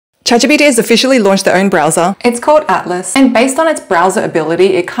ChatGPT has officially launched their own browser. It's called Atlas, and based on its browser ability,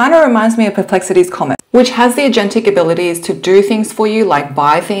 it kind of reminds me of Perplexity's Comet, which has the agentic abilities to do things for you, like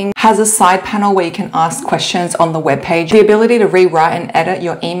buy things, has a side panel where you can ask questions on the web page, the ability to rewrite and edit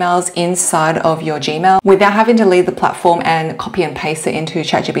your emails inside of your Gmail without having to leave the platform and copy and paste it into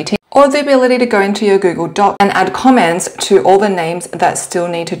ChatGPT, or the ability to go into your Google Doc and add comments to all the names that still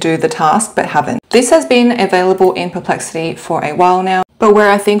need to do the task but haven't. This has been available in Perplexity for a while now, but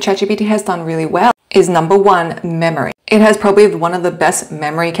where I think ChatGPT has done really well is number one, memory. It has probably one of the best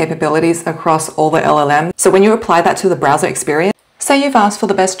memory capabilities across all the LLMs. So when you apply that to the browser experience, say you've asked for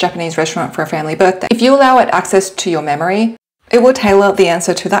the best Japanese restaurant for a family birthday, if you allow it access to your memory, it will tailor the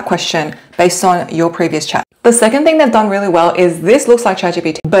answer to that question based on your previous chat. The second thing they've done really well is this looks like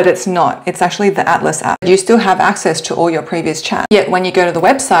ChatGPT, but it's not. It's actually the Atlas app. You still have access to all your previous chat. Yet when you go to the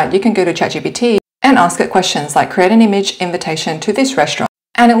website, you can go to ChatGPT and ask it questions like create an image invitation to this restaurant,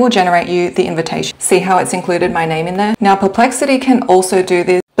 and it will generate you the invitation. See how it's included my name in there? Now Perplexity can also do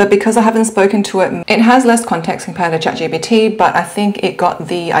this, but because I haven't spoken to it, it has less context compared to ChatGPT, but I think it got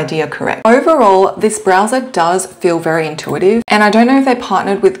the idea correct. Overall, this browser does feel very intuitive, and I don't know if they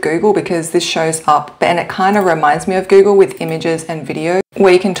partnered with Google because this shows up, and it kind of reminds me of Google with images and video,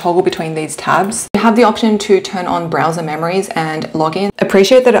 where you can toggle between these tabs. You have the option to turn on browser memories and login.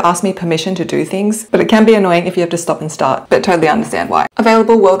 Appreciate that it asks me permission to do things, but it can be annoying if you have to stop and start, but totally understand why.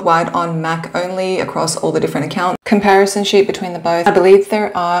 Available worldwide on Mac only across all the different accounts. Comparison sheet between the both. I believe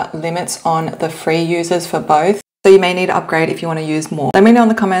there are limits on the free users for both, so you may need to upgrade if you want to use more. Let me know in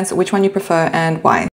the comments which one you prefer and why.